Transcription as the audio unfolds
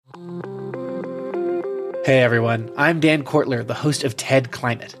Hey everyone, I'm Dan Kortler, the host of TED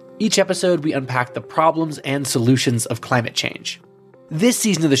Climate. Each episode, we unpack the problems and solutions of climate change. This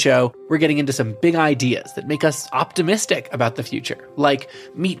season of the show, we're getting into some big ideas that make us optimistic about the future, like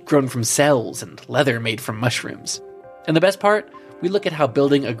meat grown from cells and leather made from mushrooms. And the best part, we look at how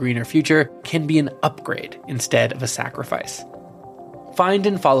building a greener future can be an upgrade instead of a sacrifice. Find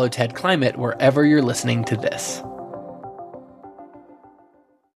and follow TED Climate wherever you're listening to this.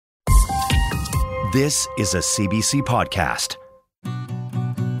 This is a CBC podcast.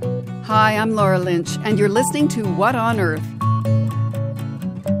 Hi, I'm Laura Lynch, and you're listening to What on Earth?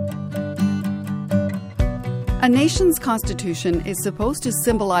 A nation's constitution is supposed to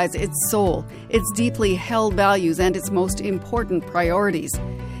symbolize its soul, its deeply held values, and its most important priorities.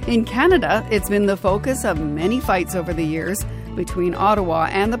 In Canada, it's been the focus of many fights over the years between Ottawa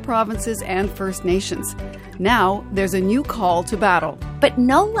and the provinces and First Nations. Now, there's a new call to battle. But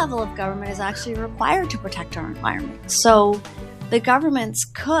no level of government is actually required to protect our environment. So the governments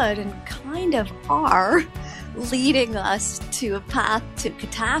could and kind of are leading us to a path to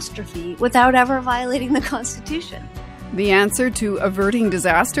catastrophe without ever violating the Constitution. The answer to averting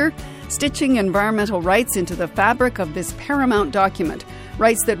disaster? Stitching environmental rights into the fabric of this paramount document,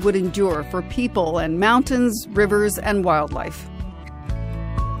 rights that would endure for people and mountains, rivers, and wildlife.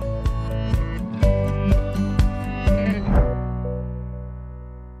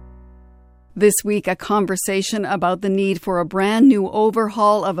 This week, a conversation about the need for a brand new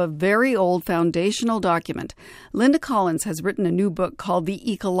overhaul of a very old foundational document. Linda Collins has written a new book called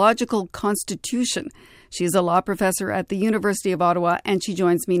The Ecological Constitution. She's a law professor at the University of Ottawa, and she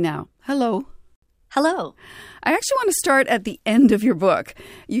joins me now. Hello. Hello. I actually want to start at the end of your book.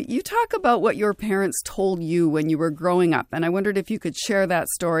 You talk about what your parents told you when you were growing up, and I wondered if you could share that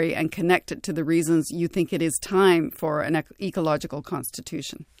story and connect it to the reasons you think it is time for an ecological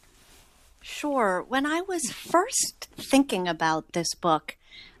constitution. Sure. When I was first thinking about this book,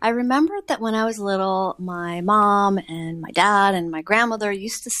 I remembered that when I was little, my mom and my dad and my grandmother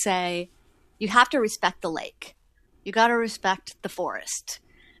used to say, you have to respect the lake. You got to respect the forest.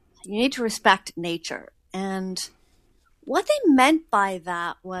 You need to respect nature. And what they meant by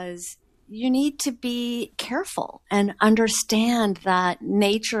that was you need to be careful and understand that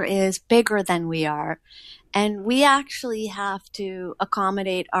nature is bigger than we are. And we actually have to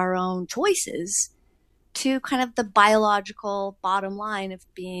accommodate our own choices to kind of the biological bottom line of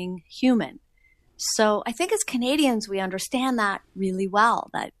being human. So I think as Canadians, we understand that really well,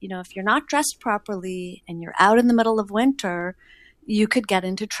 that, if you're not dressed properly and you're out in the middle of winter, you could get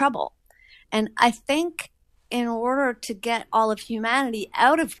into trouble. And I think in order to get all of humanity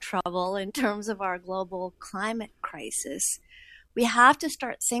out of trouble in terms of our global climate crisis, we have to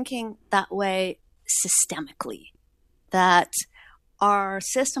start thinking that way systemically, that our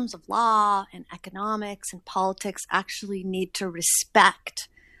systems of law and economics and politics actually need to respect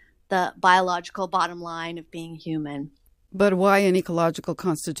the biological bottom line of being human. But why an ecological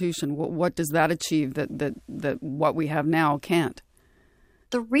constitution? What does that achieve that what we have now can't?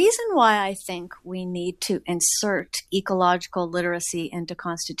 The reason why I think we need to insert ecological literacy into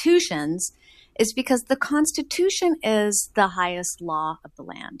constitutions is because the Constitution is the highest law of the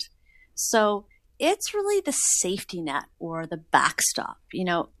land. So it's really the safety net or the backstop.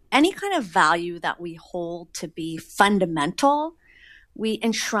 Any kind of value that we hold to be fundamental, we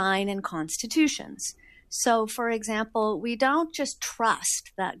enshrine in constitutions. So, for example, we don't just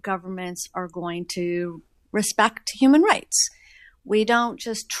trust that governments are going to respect human rights. We don't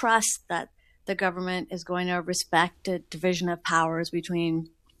just trust that the government is going to respect a division of powers between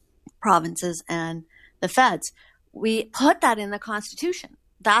provinces and the feds. We put that in the Constitution.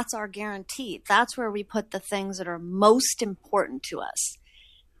 That's our guarantee. That's where we put the things that are most important to us.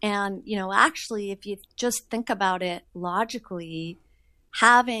 And, actually, if you just think about it logically,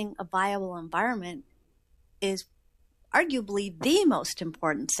 having a viable environment is arguably the most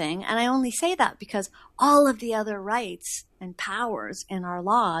important thing. And I only say that because all of the other rights and powers in our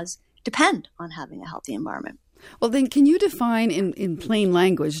laws depend on having a healthy environment. Well, then can you define in plain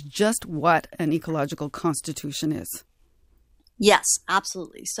language just what an ecological constitution is? Yes,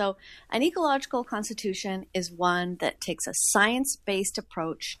 absolutely. So an ecological constitution is one that takes a science-based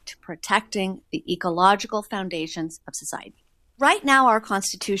approach to protecting the ecological foundations of society. Right now, our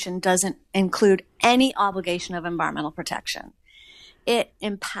Constitution doesn't include any obligation of environmental protection. It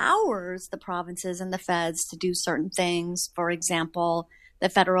empowers the provinces and the feds to do certain things. For example, the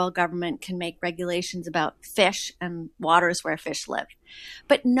federal government can make regulations about fish and waters where fish live.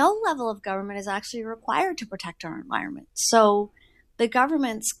 But no level of government is actually required to protect our environment. So the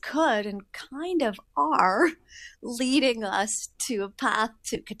governments could and kind of are leading us to a path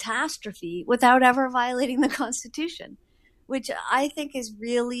to catastrophe without ever violating the Constitution, which I think is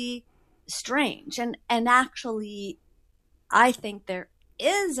really strange. And actually, I think there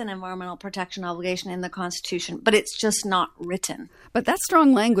is an environmental protection obligation in the Constitution, but it's just not written. But that's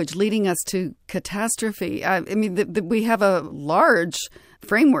strong language, leading us to catastrophe. I mean, we have a large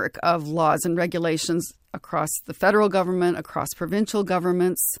framework of laws and regulations across the federal government, across provincial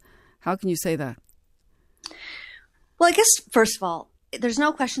governments. How can you say that? Well, I guess, first of all, there's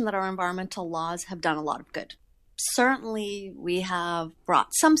no question that our environmental laws have done a lot of good. Certainly, we have brought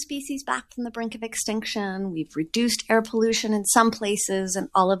some species back from the brink of extinction. We've reduced air pollution in some places, and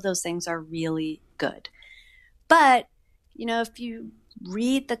all of those things are really good. But, if you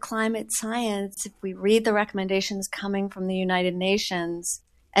read the climate science, if we read the recommendations coming from the United Nations,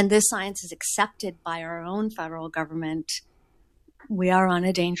 and this science is accepted by our own federal government, we are on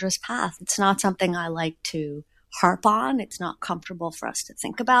a dangerous path. It's not something I like to harp on. It's not comfortable for us to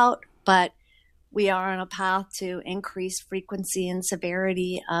think about, but we are on a path to increased frequency and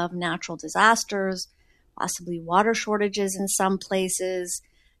severity of natural disasters, possibly water shortages in some places,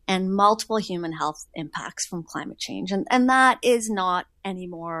 and multiple human health impacts from climate change. And that is not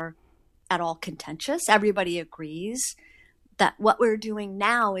anymore at all contentious. Everybody agrees that what we're doing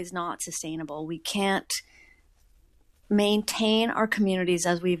now is not sustainable. We can't maintain our communities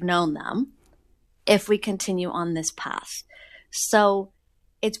as we've known them if we continue on this path. So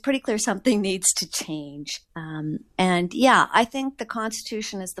it's pretty clear something needs to change. I think the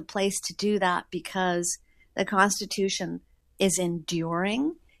Constitution is the place to do that because the Constitution is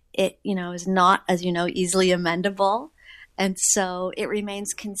enduring. It, is not, as you know, easily amendable. And so it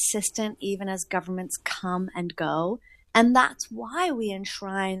remains consistent even as governments come and go. And that's why we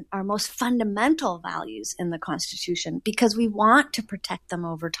enshrine our most fundamental values in the Constitution, because we want to protect them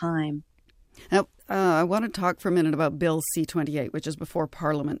over time. Now, I want to talk for a minute about Bill C-28, which is before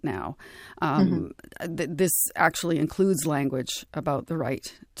Parliament now. This actually includes language about the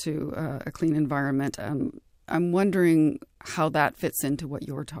right to a clean environment. I'm wondering how that fits into what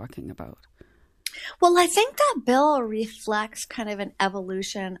you're talking about. Well, I think that bill reflects kind of an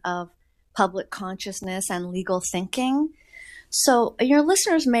evolution of public consciousness and legal thinking. So your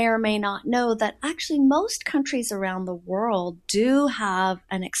listeners may or may not know that actually most countries around the world do have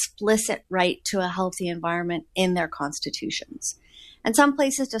an explicit right to a healthy environment in their constitutions. And some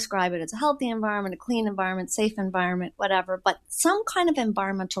places describe it as a healthy environment, a clean environment, safe environment, whatever. But some kind of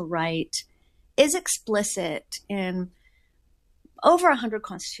environmental right is explicit in over 100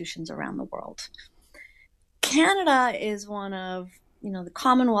 constitutions around the world. Canada is one of the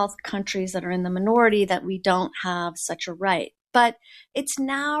Commonwealth countries that are in the minority that we don't have such a right. But it's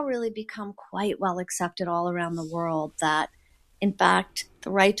now really become quite well accepted all around the world that, in fact, the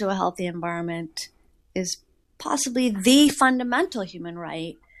right to a healthy environment is possibly the fundamental human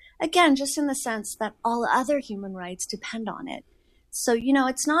right. Again, just in the sense that all other human rights depend on it. So,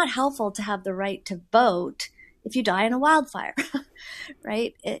 it's not helpful to have the right to vote if you die in a wildfire,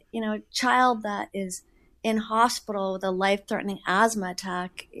 right? A child that is in hospital with a life-threatening asthma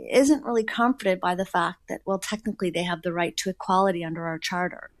attack isn't really comforted by the fact that, well, technically they have the right to equality under our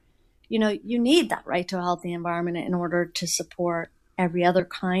charter. You need that right to a healthy environment in order to support every other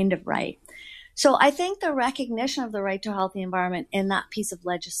kind of right. So I think the recognition of the right to a healthy environment in that piece of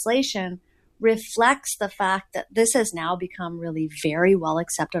legislation reflects the fact that this has now become really very well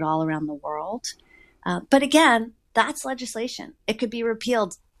accepted all around the world. But again, that's legislation. It could be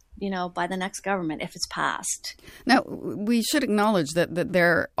repealed by the next government if it's passed. Now, we should acknowledge that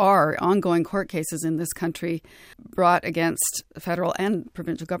there are ongoing court cases in this country brought against federal and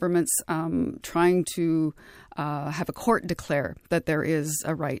provincial governments trying to have a court declare that there is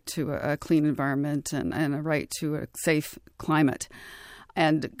a right to a clean environment and a right to a safe climate.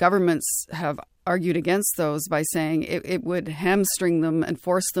 And governments have argued against those by saying it would hamstring them and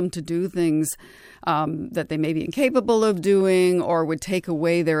force them to do things that they may be incapable of doing, or would take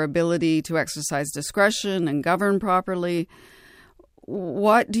away their ability to exercise discretion and govern properly.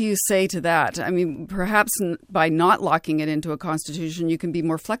 What do you say to that? I mean, perhaps by not locking it into a constitution, you can be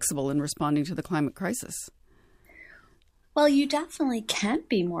more flexible in responding to the climate crisis. Well, you definitely can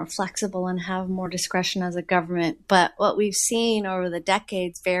be more flexible and have more discretion as a government. But what we've seen over the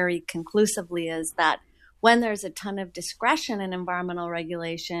decades very conclusively is that when there's a ton of discretion in environmental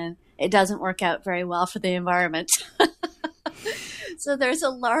regulation, it doesn't work out very well for the environment. So there's a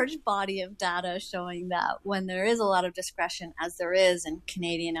large body of data showing that when there is a lot of discretion, as there is in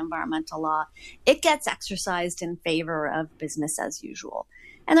Canadian environmental law, it gets exercised in favor of business as usual.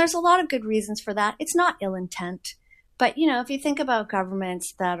 And there's a lot of good reasons for that. It's not ill intent. But, if you think about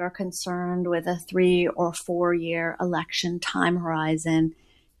governments that are concerned with a 3 or 4 year election time horizon,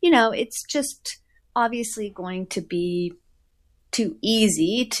 it's just obviously going to be too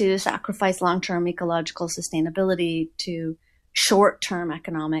easy to sacrifice long-term ecological sustainability to short-term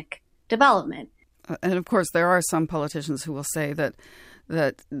economic development. And of course, there are some politicians who will say that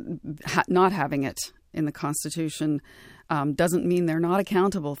not having it in the Constitution doesn't mean they're not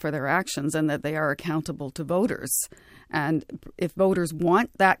accountable for their actions and that they are accountable to voters. And if voters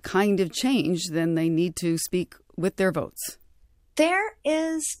want that kind of change, then they need to speak with their votes. There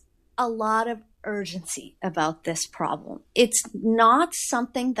is a lot of urgency about this problem. It's not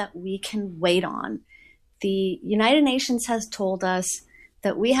something that we can wait on. The United Nations has told us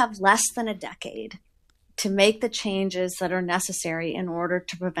that we have less than a decade to make the changes that are necessary in order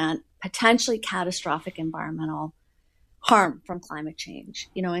to prevent potentially catastrophic environmental harm from climate change,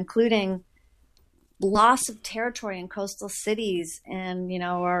 including loss of territory in coastal cities and,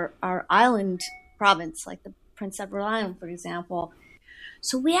 our island province, like the Prince Edward Island, for example.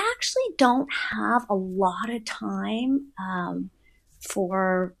 So we actually don't have a lot of time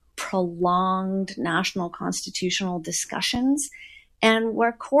for prolonged national constitutional discussions. And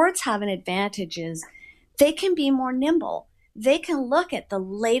where courts have an advantage is they can be more nimble. They can look at the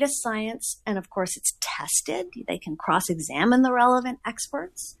latest science, and of course it's tested. They can cross-examine the relevant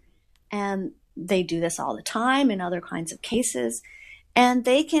experts, and they do this all the time in other kinds of cases. And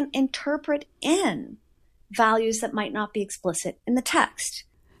they can interpret in values that might not be explicit in the text.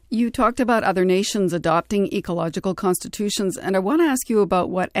 You talked about other nations adopting ecological constitutions, and I want to ask you about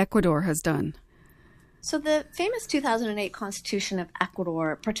what Ecuador has done. So the famous 2008 Constitution of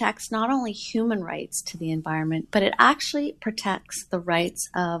Ecuador protects not only human rights to the environment, but it actually protects the rights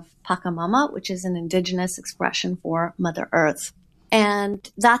of Pachamama, which is an indigenous expression for Mother Earth. And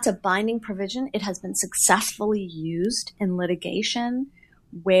that's a binding provision. It has been successfully used in litigation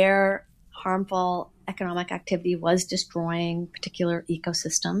where harmful economic activity was destroying particular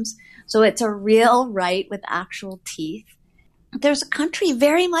ecosystems. So it's a real right with actual teeth. There's a country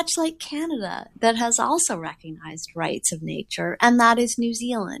very much like Canada that has also recognized rights of nature, and that is New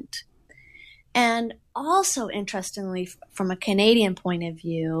Zealand. And also, interestingly, from a Canadian point of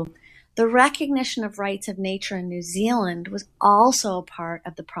view, the recognition of rights of nature in New Zealand was also a part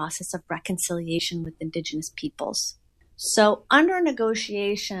of the process of reconciliation with Indigenous peoples. So under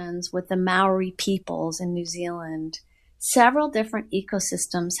negotiations with the Maori peoples in New Zealand, several different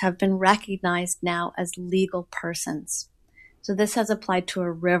ecosystems have been recognized now as legal persons. So this has applied to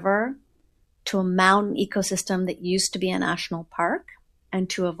a river, to a mountain ecosystem that used to be a national park, and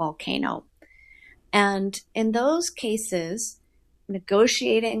to a volcano. And in those cases,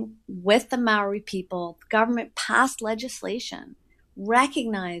 negotiating with the Maori people, the government passed legislation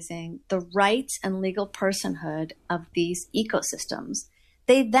recognizing the rights and legal personhood of these ecosystems.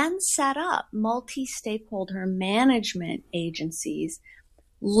 They then set up multi-stakeholder management agencies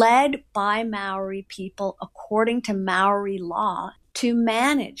led by Maori people according to Maori law to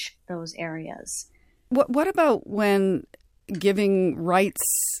manage those areas. What about when giving rights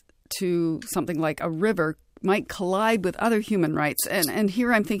to something like a river might collide with other human rights? And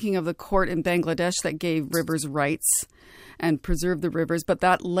here I'm thinking of the court in Bangladesh that gave rivers rights and preserved the rivers, but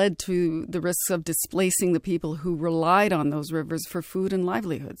that led to the risks of displacing the people who relied on those rivers for food and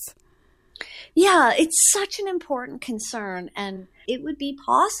livelihoods. Yeah, it's such an important concern, and it would be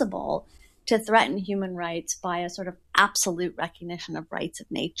possible to threaten human rights by a sort of absolute recognition of rights of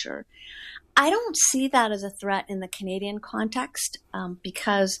nature. I don't see that as a threat in the Canadian context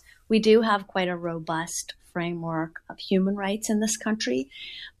because we do have quite a robust framework of human rights in this country.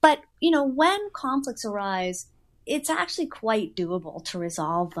 But, when conflicts arise, it's actually quite doable to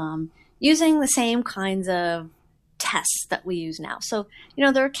resolve them using the same kinds of tests that we use now. So,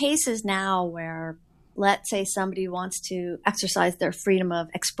 there are cases now where, let's say somebody wants to exercise their freedom of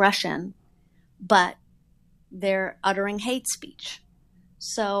expression, but they're uttering hate speech.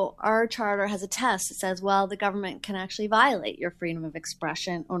 So our charter has a test that says, well, the government can actually violate your freedom of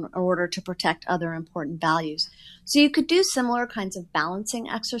expression in order to protect other important values. So you could do similar kinds of balancing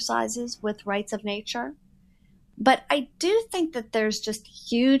exercises with rights of nature. But I do think that there's just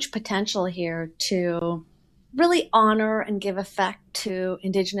huge potential here to really honor and give effect to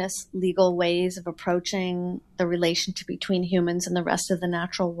Indigenous legal ways of approaching the relationship between humans and the rest of the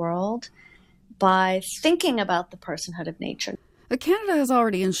natural world by thinking about the personhood of nature. Canada has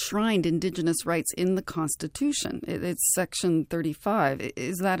already enshrined Indigenous rights in the Constitution. It's Section 35.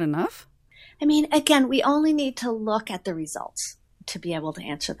 Is that enough? I mean, again, we only need to look at the results. to be able to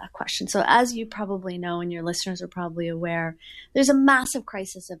answer that question. So as you probably know, and your listeners are probably aware, there's a massive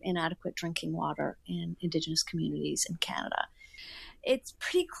crisis of inadequate drinking water in Indigenous communities in Canada. It's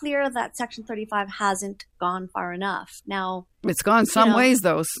pretty clear that Section 35 hasn't gone far enough. Now, it's gone some ways,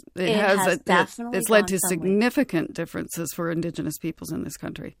 though. It has definitely it's led to significant differences for Indigenous peoples in this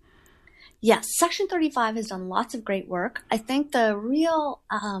country. Yes, Section 35 has done lots of great work. I think the real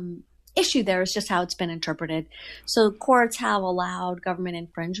issue there is just how it's been interpreted. So courts have allowed government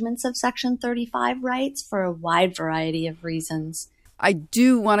infringements of Section 35 rights for a wide variety of reasons. I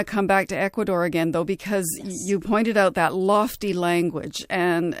do want to come back to Ecuador again, though, because you pointed out that lofty language,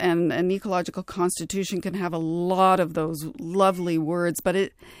 and an ecological constitution can have a lot of those lovely words.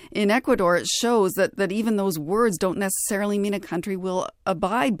 But in Ecuador, it shows that even those words don't necessarily mean a country will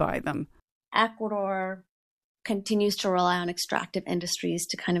abide by them. Ecuador continues to rely on extractive industries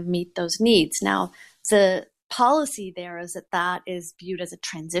to kind of meet those needs. Now, the policy there is that is viewed as a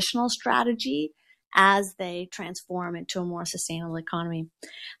transitional strategy as they transform into a more sustainable economy.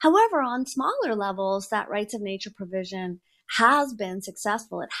 However, on smaller levels, that rights of nature provision has been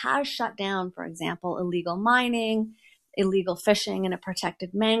successful. It has shut down, for example, illegal mining, illegal fishing in a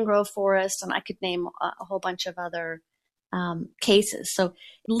protected mangrove forest, and I could name a whole bunch of other cases. So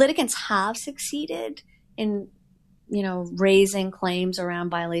litigants have succeeded in, raising claims around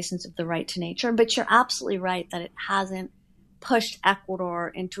violations of the right to nature, but you're absolutely right that it hasn't pushed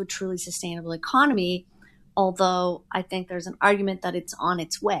Ecuador into a truly sustainable economy, although I think there's an argument that it's on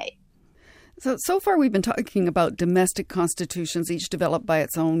its way. So far we've been talking about domestic constitutions, each developed by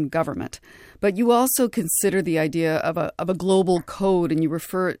its own government. But you also consider the idea of a global code, and you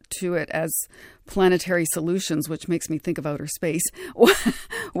refer to it as planetary solutions, which makes me think of outer space.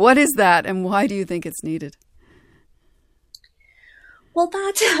 What is that, and why do you think it's needed? Well,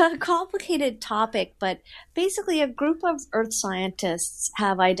 that's a complicated topic, but basically a group of Earth scientists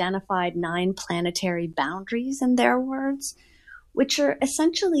have identified 9 planetary boundaries, in their words, which are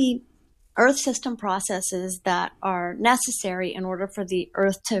essentially Earth system processes that are necessary in order for the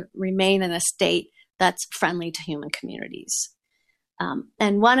Earth to remain in a state that's friendly to human communities.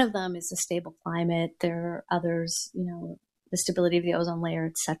 And one of them is a stable climate. There are others, the stability of the ozone layer,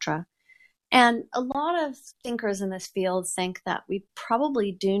 etc. And a lot of thinkers in this field think that we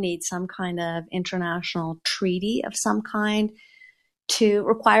probably do need some kind of international treaty of some kind to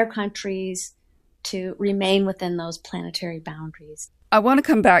require countries to remain within those planetary boundaries. I want to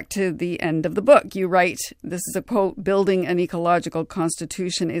come back to the end of the book. You write, this is a quote, "Building an ecological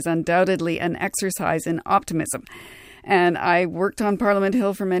constitution is undoubtedly an exercise in optimism." And I worked on Parliament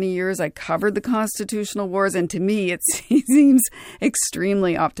Hill for many years. I covered the constitutional wars, and to me, it seems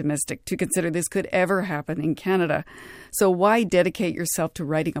extremely optimistic to consider this could ever happen in Canada. So why dedicate yourself to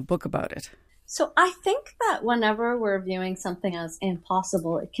writing a book about it? So I think that whenever we're viewing something as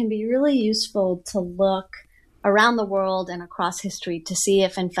impossible, it can be really useful to look around the world and across history to see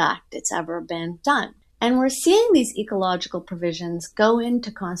if, in fact, it's ever been done. And we're seeing these ecological provisions go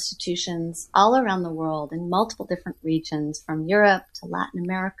into constitutions all around the world in multiple different regions, from Europe to Latin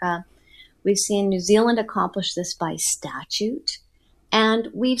America. We've seen New Zealand accomplish this by statute. And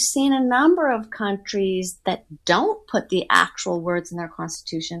we've seen a number of countries that don't put the actual words in their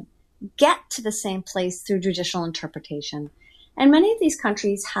constitution get to the same place through judicial interpretation. And many of these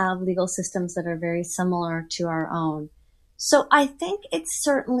countries have legal systems that are very similar to our own. So I think it's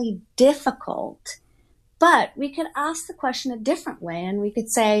certainly difficult. But we could ask the question a different way, and we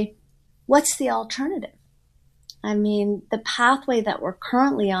could say, what's the alternative? I mean, the pathway that we're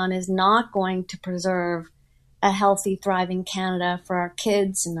currently on is not going to preserve a healthy, thriving Canada for our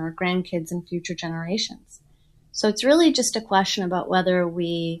kids and our grandkids and future generations. So it's really just a question about whether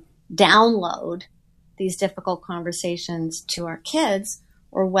we download these difficult conversations to our kids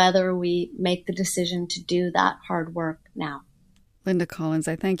or whether we make the decision to do that hard work now. Linda Collins,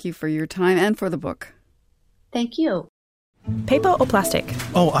 I thank you for your time and for the book. Thank you. Paper or plastic?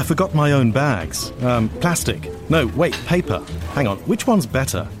 Oh, I forgot my own bags. Plastic. No, wait, paper. Hang on, which one's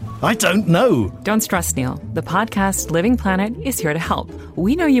better? I don't know. Don't stress, Neil. The podcast Living Planet is here to help.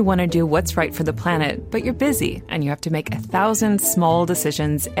 We know you want to do what's right for the planet, but you're busy and you have to make 1,000 small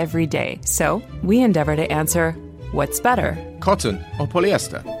decisions every day. So we endeavor to answer, what's better? Cotton or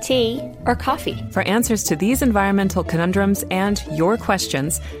polyester? Tea or coffee? For answers to these environmental conundrums and your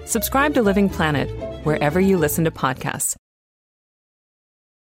questions, subscribe to Living Planet wherever you listen to podcasts.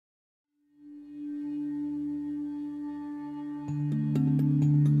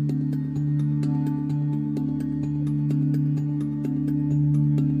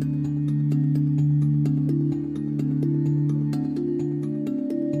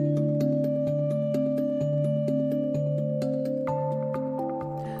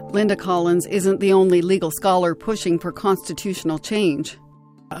 Linda Collins isn't the only legal scholar pushing for constitutional change.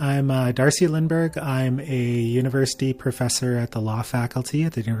 I'm Darcy Lindberg. I'm a university professor at the law faculty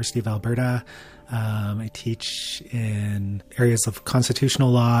at the University of Alberta. I teach in areas of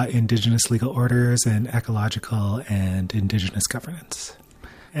constitutional law, Indigenous legal orders, and ecological and Indigenous governance.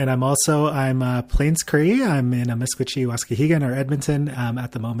 And I'm Plains Cree. I'm in a Musqueam, Waskahegan, or Edmonton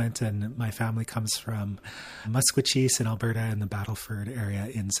at the moment, and my family comes from Musqueam in Alberta and the Battleford area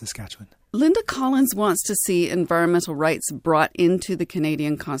in Saskatchewan. Linda Collins wants to see environmental rights brought into the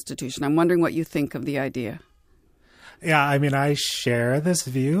Canadian Constitution. I'm wondering what you think of the idea. Yeah, I mean, I share this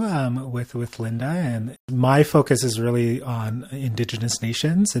view with Linda, and my focus is really on Indigenous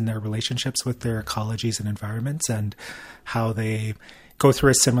nations and their relationships with their ecologies and environments and how they go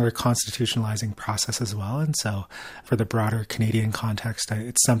through a similar constitutionalizing process as well. And so for the broader Canadian context,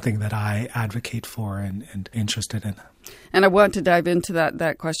 it's something that I advocate for and interested in. And I want to dive into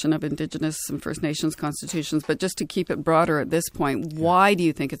that question of Indigenous and First Nations constitutions, but just to keep it broader at this point, why do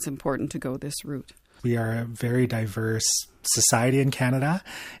you think it's important to go this route? We are a very diverse society in Canada,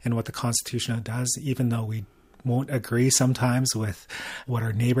 and what the Constitution does, even though we won't agree sometimes with what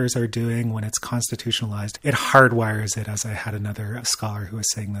our neighbors are doing when it's constitutionalized, it hardwires it, as I had another scholar who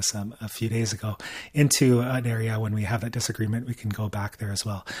was saying this a few days ago, into an area when we have that disagreement, we can go back there as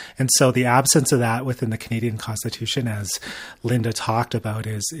well. And so the absence of that within the Canadian Constitution, as Linda talked about,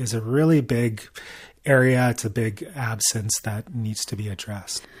 is a really big area. It's a big absence that needs to be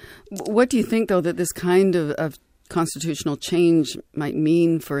addressed. What do you think, though, that this kind of constitutional change might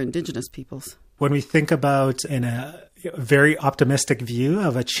mean for Indigenous peoples? When we think about in a very optimistic view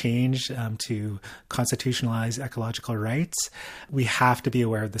of a change to constitutionalize ecological rights, we have to be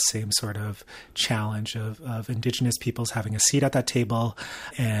aware of the same sort of challenge of Indigenous peoples having a seat at that table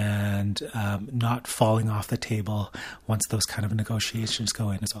and not falling off the table once those kind of negotiations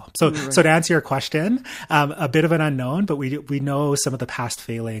go in as well. So to answer your question, a bit of an unknown, but we know some of the past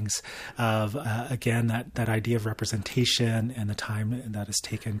failings of, again, that idea of representation and the time that is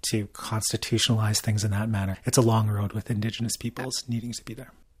taken to constitutionalize things in that manner. It's a long road with Indigenous peoples needing to be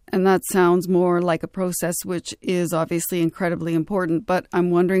there. And that sounds more like a process which is obviously incredibly important, but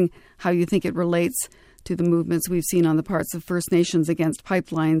I'm wondering how you think it relates to the movements we've seen on the parts of First Nations against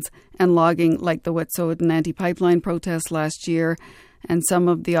pipelines and logging, like the Wet'suwet'en anti-pipeline protests last year and some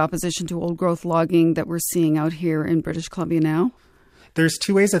of the opposition to old-growth logging that we're seeing out here in British Columbia now. There's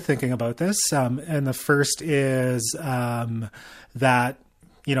two ways of thinking about this. And the first is that,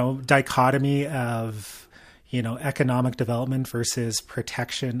 dichotomy of economic development versus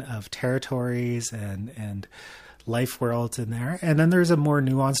protection of territories and life worlds in there. And then there's a more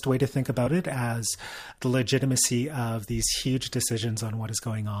nuanced way to think about it as the legitimacy of these huge decisions on what is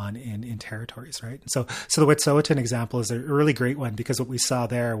going on in territories, right? So the Wet'suwet'en example is a really great one because what we saw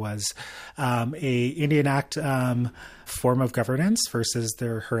there was a Indian Act form of governance versus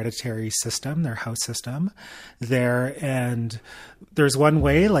their hereditary system, their house system there. And there's one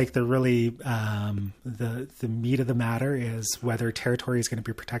way, like the really, the meat of the matter is whether territory is going to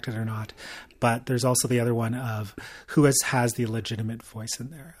be protected or not. But there's also the other one of who has the legitimate voice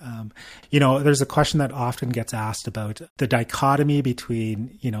in there. There's a question that often gets asked about the dichotomy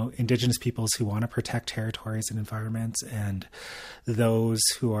between, Indigenous peoples who want to protect territories and environments and those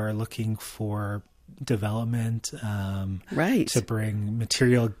who are looking for development to bring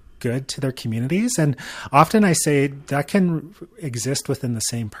material good to their communities. And often I say that can exist within the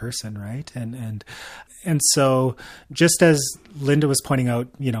same person, right? And so just as Linda was pointing out,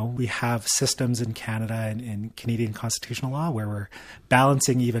 we have systems in Canada and in Canadian constitutional law where we're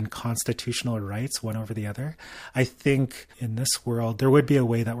balancing even constitutional rights one over the other. I think in this world, there would be a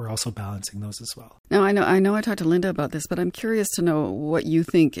way that we're also balancing those as well. Now, I know I talked to Linda about this, but I'm curious to know what you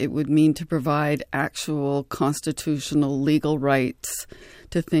think it would mean to provide actual constitutional legal rights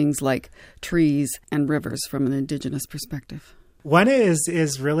to things like trees and rivers from an Indigenous perspective. One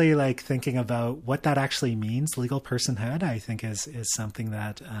is really like thinking about what that actually means. Legal personhood, I think, is something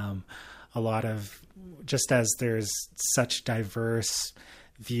that a lot of, just as there's such diverse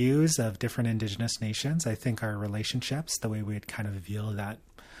views of different Indigenous nations, I think our relationships, the way we'd kind of view that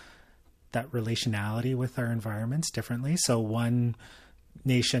relationality with our environments differently. So one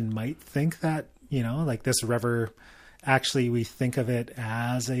nation might think that, like this river, actually we think of it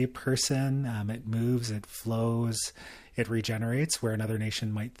as a person. It moves, it flows, it regenerates, where another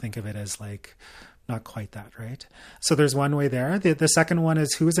nation might think of it as like not quite that, right? So there's one way there. The second one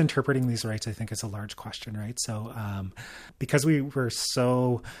is who is interpreting these rights, I think is a large question, right? So because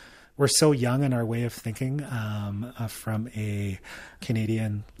we're we're so young in our way of thinking from a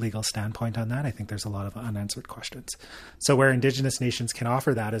Canadian legal standpoint on that. I think there's a lot of unanswered questions. So where Indigenous nations can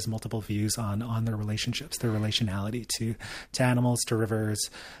offer that is multiple views on their relationships, their relationality to animals, to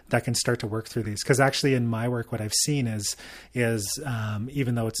rivers, that can start to work through these. Because actually in my work, what I've seen is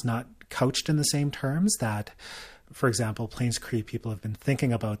even though it's not couched in the same terms, that for example, Plains Cree people have been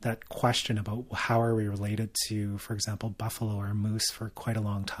thinking about that question about how are we related to, for example, buffalo or moose for quite a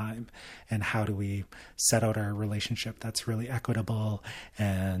long time, and how do we set out our relationship that's really equitable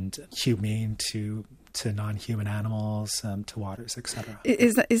and humane to non-human animals, to waters, etc.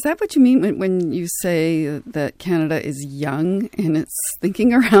 Is that what you mean when you say that Canada is young in its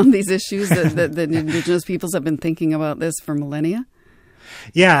thinking around these issues, that Indigenous peoples have been thinking about this for millennia?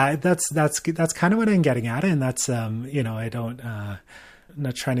 Yeah, that's kind of what I'm getting at, and that's I don't. I'm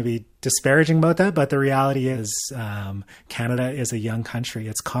not trying to be disparaging about that, but the reality is Canada is a young country.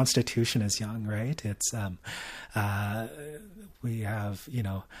 Its constitution is young, right? It's we have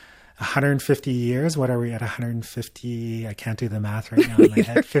 150 years. What are we at? 150? I can't do the math right now in my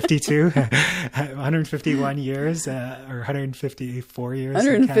head. 52, 151 years, or 154 years.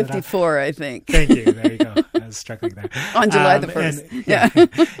 154, I think. Thank you. There you go. I was struggling there. On July the 1st. Yeah.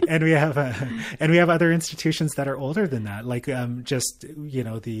 and we have other institutions that are older than that, like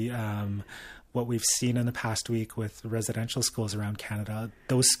what we've seen in the past week with residential schools around Canada.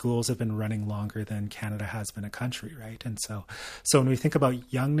 Those schools have been running longer than Canada has been a country, right? And so when we think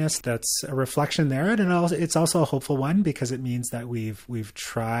about youngness, that's a reflection there, and it's also a hopeful one, because it means that we've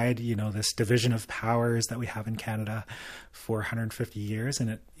tried, this division of powers that we have in Canada for 150 years, and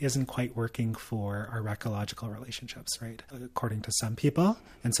it isn't quite working for our ecological relationships, right? According to some people.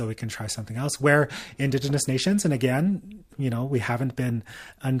 And so we can try something else. Where Indigenous nations, and again, we haven't been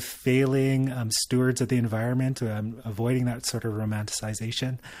unfailing stewards of the environment, avoiding that sort of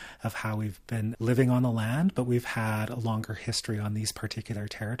romanticization of how we've been living on the land, but we've had a longer history on these particular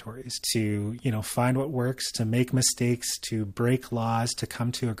territories to, find what works, to make mistakes, to break laws, to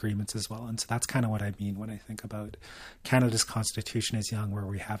come to agreements as well. And so that's kind of what I mean when I think about Canada's constitution is young, where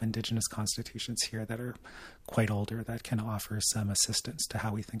we have Indigenous constitutions here that are quite older, that can offer some assistance to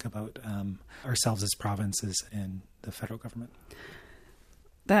how we think about ourselves as provinces in the federal government.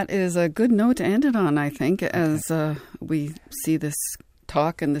 That is a good note to end it on, I think, as we see this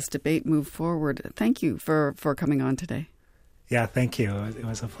talk and this debate move forward. Thank you for coming on today. Yeah, thank you. It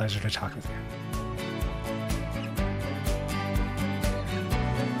was a pleasure to talk with you.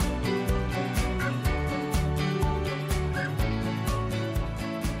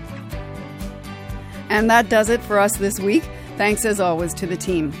 And that does it for us this week. Thanks as always to the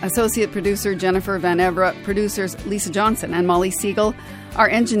team. Associate producer Jennifer Van Evera, producers Lisa Johnson and Molly Siegel. Our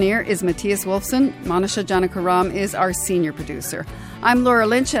engineer is Matthias Wolfson. Manisha Janakaram is our senior producer. I'm Laura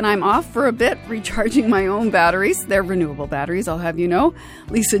Lynch, and I'm off for a bit, recharging my own batteries. They're renewable batteries, I'll have you know.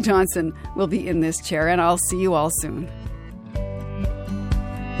 Lisa Johnson will be in this chair, and I'll see you all soon.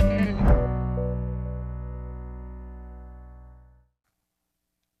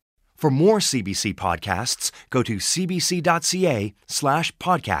 For more CBC podcasts, go to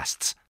cbc.ca/podcasts.